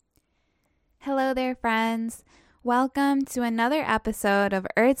Hello there, friends. Welcome to another episode of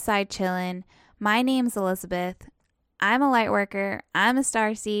Earthside Chillin'. My name's Elizabeth. I'm a light worker. I'm a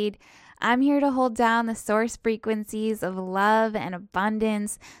starseed. I'm here to hold down the source frequencies of love and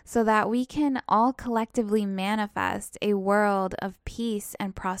abundance so that we can all collectively manifest a world of peace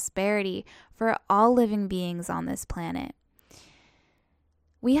and prosperity for all living beings on this planet.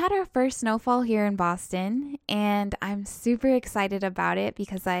 We had our first snowfall here in Boston, and I'm super excited about it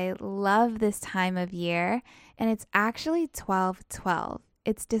because I love this time of year, and it's actually 12/12.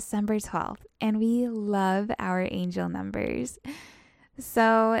 It's December 12th, and we love our angel numbers.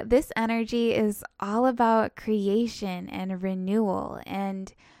 So this energy is all about creation and renewal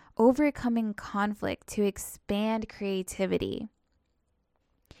and overcoming conflict to expand creativity.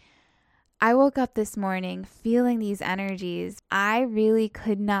 I woke up this morning feeling these energies. I really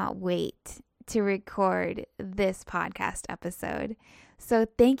could not wait to record this podcast episode. So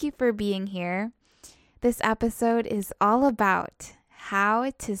thank you for being here. This episode is all about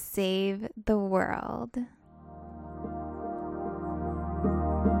how to save the world.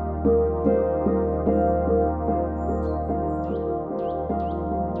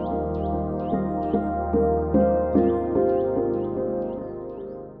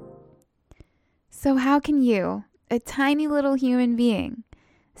 So how can you, a tiny little human being,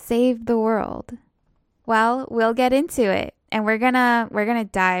 save the world? Well, we'll get into it, and we're gonna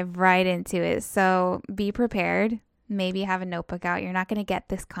dive right into it. So be prepared. Maybe have a notebook out. You're not gonna get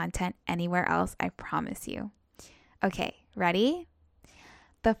this content anywhere else, I promise you. Okay, ready?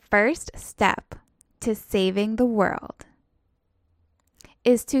 The first step to saving the world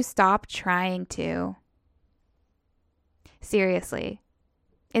is to stop trying to. Seriously,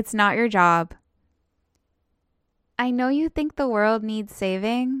 it's not your job. I know you think the world needs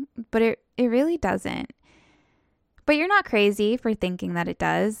saving, but it really doesn't. But you're not crazy for thinking that it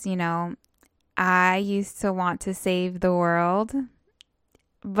does. You know, I used to want to save the world,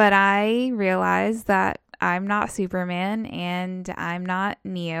 but I realized that I'm not Superman and I'm not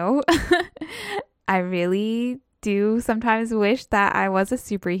Neo. I really do sometimes wish that I was a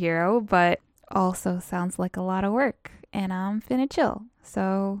superhero, but also sounds like a lot of work and I'm finna chill.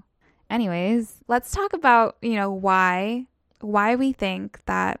 So anyways, let's talk about, why we think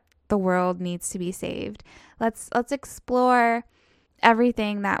that the world needs to be saved. Let's explore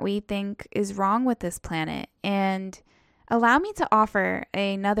everything that we think is wrong with this planet and allow me to offer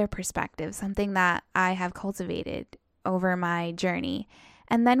another perspective, something that I have cultivated over my journey.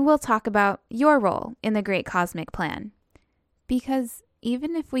 And then we'll talk about your role in the great cosmic plan. Because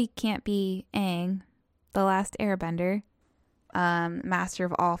even if we can't be Aang, the last airbender, master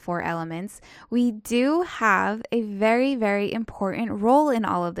of all four elements, we do have a very, very important role in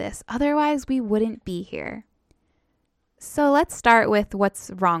all of this. Otherwise, we wouldn't be here. So let's start with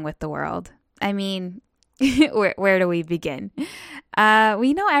what's wrong with the world. I mean, where do we begin?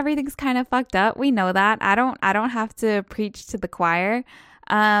 We know everything's kind of fucked up. We know that. I don't have to preach to the choir.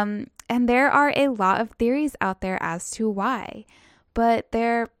 And there are a lot of theories out there as to why. But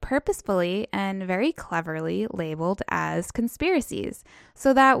they're purposefully and very cleverly labeled as conspiracies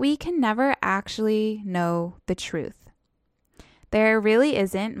so that we can never actually know the truth. There really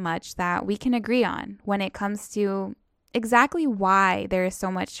isn't much that we can agree on when it comes to exactly why there is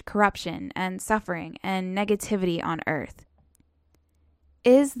so much corruption and suffering and negativity on Earth.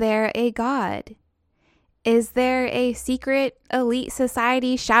 Is there a God? Is there a secret elite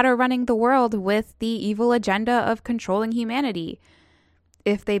society shadow running the world with the evil agenda of controlling humanity?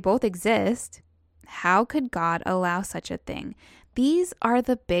 If they both exist, how could God allow such a thing? These are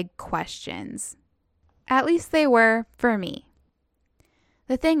the big questions. At least they were for me.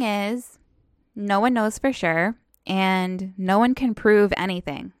 The thing is, no one knows for sure, and no one can prove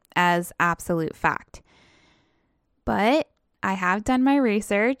anything as absolute fact. But I have done my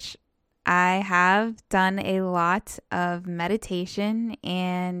research. I have done a lot of meditation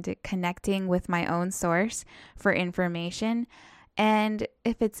and connecting with my own source for information. And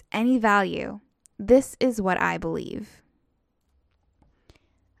if it's any value, this is what I believe.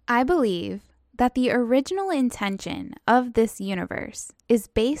 I believe that the original intention of this universe is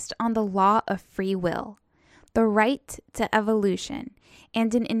based on the law of free will, the right to evolution,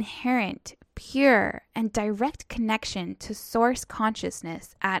 and an inherent, pure, and direct connection to source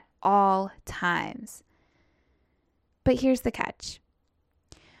consciousness at all times. But here's the catch.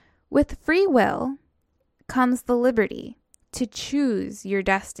 With free will comes the liberty to choose your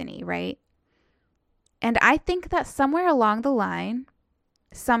destiny, right? And I think that somewhere along the line,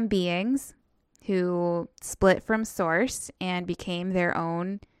 some beings who split from source and became their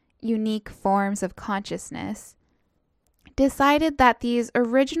own unique forms of consciousness decided that these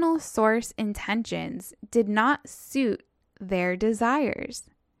original source intentions did not suit their desires.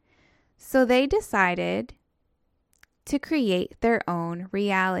 So they decided to create their own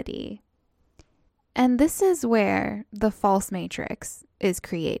reality. And this is where the false matrix is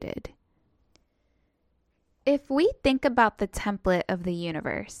created. If we think about the template of the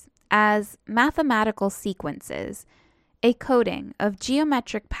universe as mathematical sequences, a coding of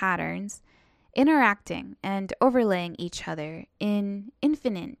geometric patterns interacting and overlaying each other in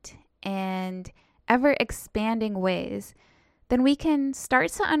infinite and ever-expanding ways, then we can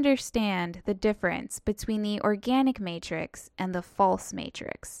start to understand the difference between the organic matrix and the false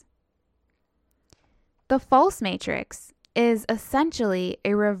matrix. The false matrix is essentially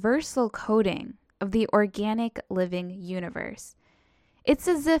a reversal coding of the organic living universe. It's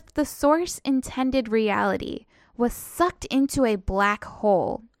as if the source intended reality was sucked into a black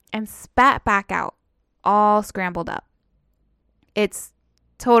hole and spat back out, all scrambled up. It's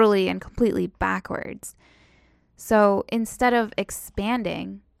totally and completely backwards. So instead of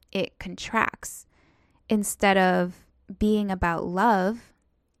expanding, it contracts. Instead of being about love,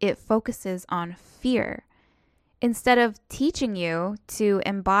 it focuses on fear. Instead of teaching you to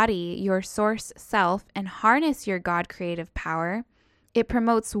embody your source self and harness your God creative power, it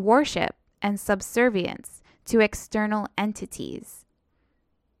promotes worship and subservience to external entities.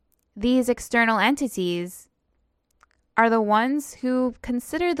 These external entities are the ones who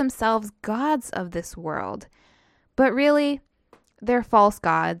consider themselves gods of this world, but really, they're false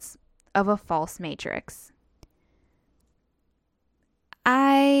gods of a false matrix.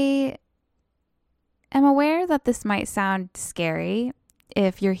 I am aware that this might sound scary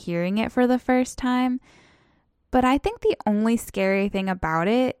if you're hearing it for the first time, but I think the only scary thing about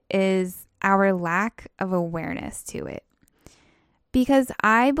it is our lack of awareness to it. Because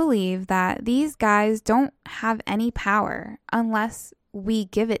I believe that these guys don't have any power unless we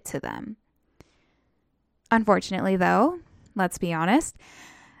give it to them. Unfortunately, though, let's be honest,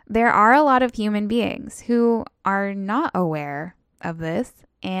 there are a lot of human beings who are not aware of this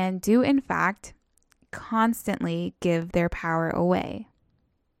and do, in fact, constantly give their power away.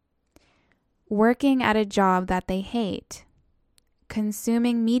 Working at a job that they hate,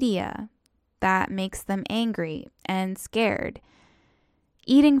 consuming media that makes them angry and scared,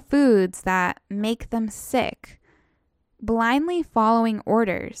 eating foods that make them sick, blindly following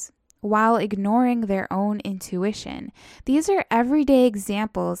orders while ignoring their own intuition. These are everyday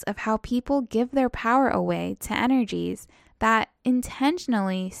examples of how people give their power away to energies that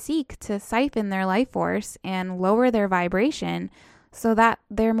intentionally seek to siphon their life force and lower their vibration so that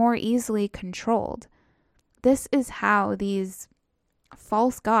they're more easily controlled. This is how these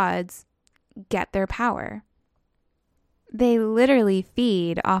false gods get their power. They literally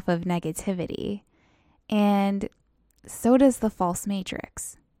feed off of negativity, and so does the false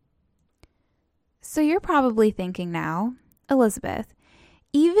matrix. So you're probably thinking now, Elizabeth,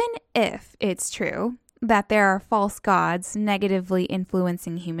 even if it's true that there are false gods negatively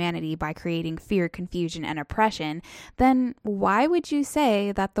influencing humanity by creating fear, confusion, and oppression, then why would you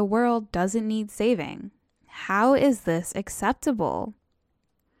say that the world doesn't need saving? How is this acceptable?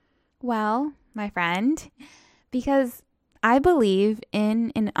 Well, my friend, because I believe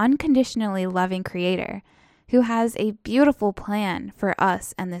in an unconditionally loving creator who has a beautiful plan for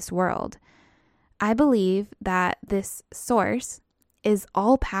us and this world. I believe that this source is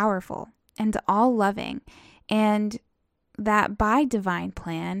all powerful and all loving, and that by divine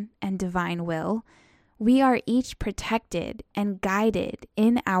plan and divine will, we are each protected and guided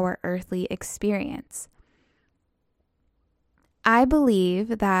in our earthly experience. I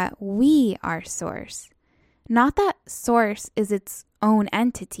believe that we are source. Not that source is its own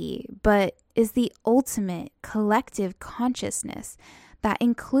entity, but is the ultimate collective consciousness that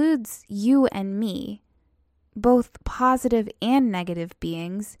includes you and me, both positive and negative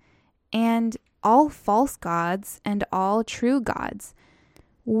beings, and all false gods and all true gods.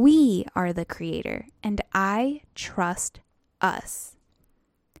 We are the creator, and I trust us.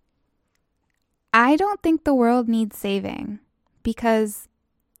 I don't think the world needs saving because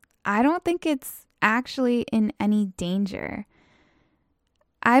I don't think it's actually in any danger.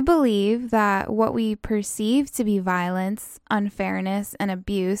 I believe that what we perceive to be violence, unfairness, and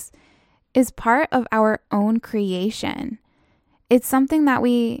abuse is part of our own creation. It's something that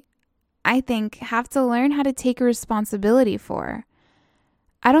we, I think, have to learn how to take responsibility for.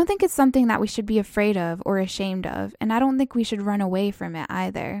 I don't think it's something that we should be afraid of or ashamed of, and I don't think we should run away from it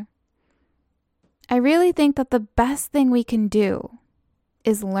either. I really think that the best thing we can do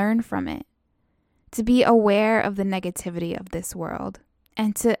is learn from it, to be aware of the negativity of this world,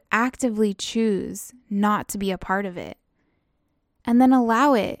 and to actively choose not to be a part of it. and then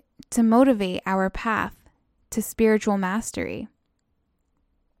allow it to motivate our path to spiritual mastery.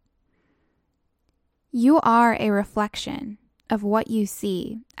 You are a reflection of what you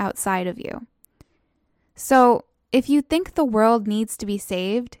see outside of you. So if you think the world needs to be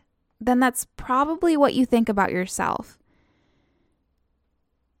saved, then that's probably what you think about yourself.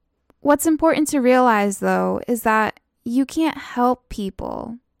 What's important to realize, though, is that you can't help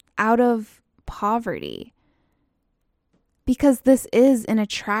people out of poverty, because this is an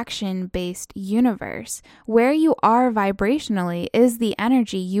attraction-based universe. Where you are vibrationally is the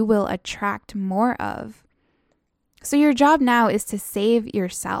energy you will attract more of. So your job now is to save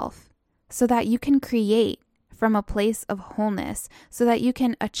yourself so that you can create from a place of wholeness, so that you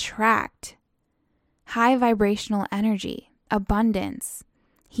can attract high vibrational energy, abundance,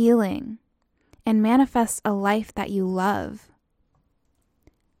 healing, and manifest a life that you love.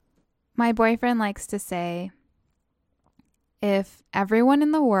 My boyfriend likes to say, if everyone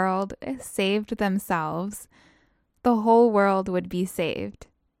in the world saved themselves, the whole world would be saved.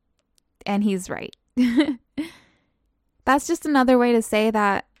 And he's right. That's just another way to say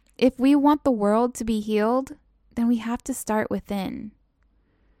that if we want the world to be healed, then we have to start within.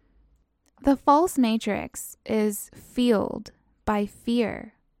 The false matrix is fueled by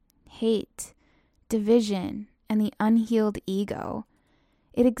fear, hate, division, and the unhealed ego.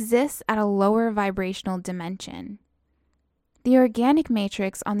 It exists at a lower vibrational dimension. The organic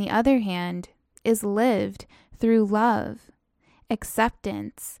matrix, on the other hand, is lived through love,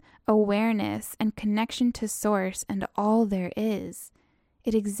 acceptance, awareness, and connection to source and all there is.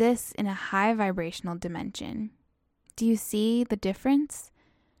 It exists in a high vibrational dimension. Do you see the difference?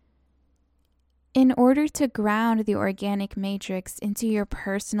 In order to ground the organic matrix into your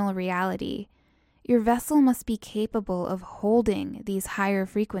personal reality, your vessel must be capable of holding these higher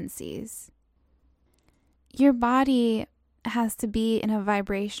frequencies. Your body has to be in a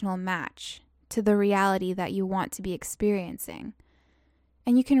vibrational match to the reality that you want to be experiencing.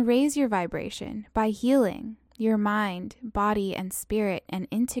 And you can raise your vibration by healing your mind, body, and spirit and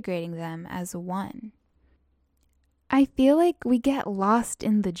integrating them as one. I feel like we get lost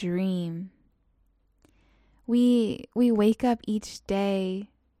in the dream. We wake up each day,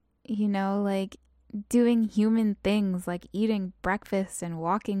 like doing human things like eating breakfast and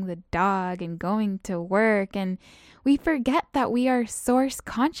walking the dog and going to work, and we forget that we are source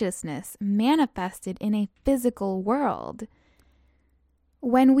consciousness manifested in a physical world.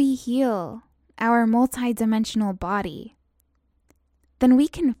 When we heal our multidimensional body, then we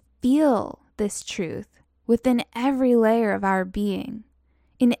can feel this truth within every layer of our being,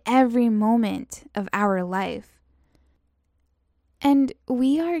 in every moment of our life. And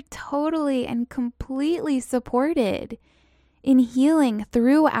we are totally and completely supported in healing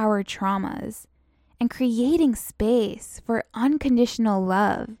through our traumas and creating space for unconditional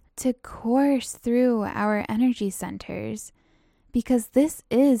love to course through our energy centers, because this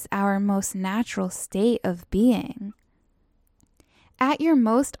is our most natural state of being. At your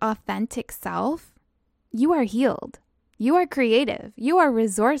most authentic self, you are healed, you are creative, you are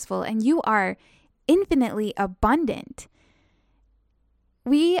resourceful, and you are infinitely abundant.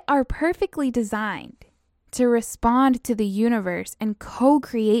 We are perfectly designed to respond to the universe and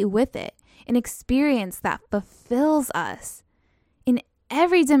co-create with it an experience that fulfills us in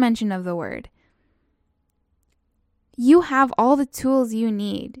every dimension of the word. You have all the tools you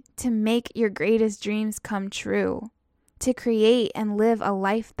need to make your greatest dreams come true, to create and live a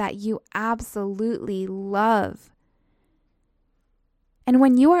life that you absolutely love. And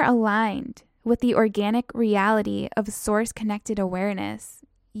when you are aligned with the organic reality of source-connected awareness,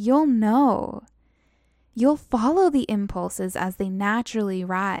 you'll know. You'll follow the impulses as they naturally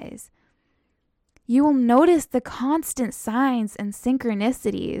rise. You will notice the constant signs and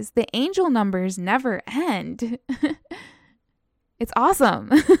synchronicities. The angel numbers never end. It's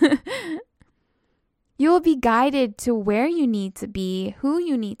awesome. You will be guided to where you need to be, who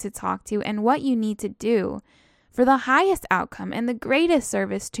you need to talk to, and what you need to do for the highest outcome and the greatest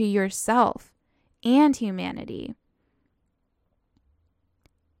service to yourself and humanity.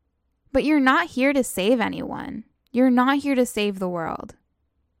 But you're not here to save anyone. You're not here to save the world.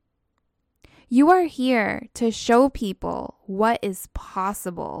 You are here to show people what is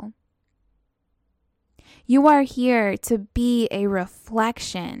possible. You are here to be a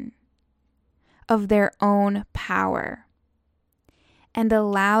reflection of their own power and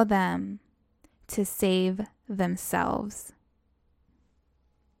allow them to save themselves.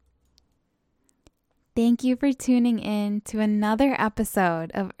 Thank you for tuning in to another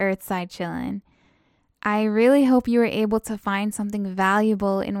episode of Earthside Chillin'. I really hope you were able to find something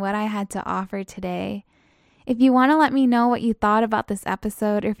valuable in what I had to offer today. If you want to let me know what you thought about this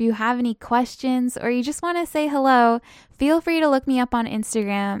episode, or if you have any questions, or you just want to say hello, feel free to look me up on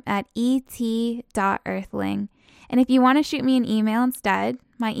Instagram at et.earthling. And if you want to shoot me an email instead,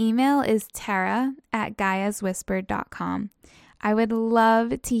 my email is tara@gaiaswhisper.com. I would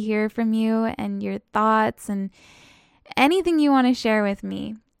love to hear from you and your thoughts and anything you want to share with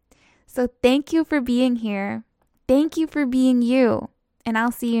me. So thank you for being here. Thank you for being you. And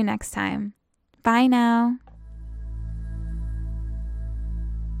I'll see you next time. Bye now.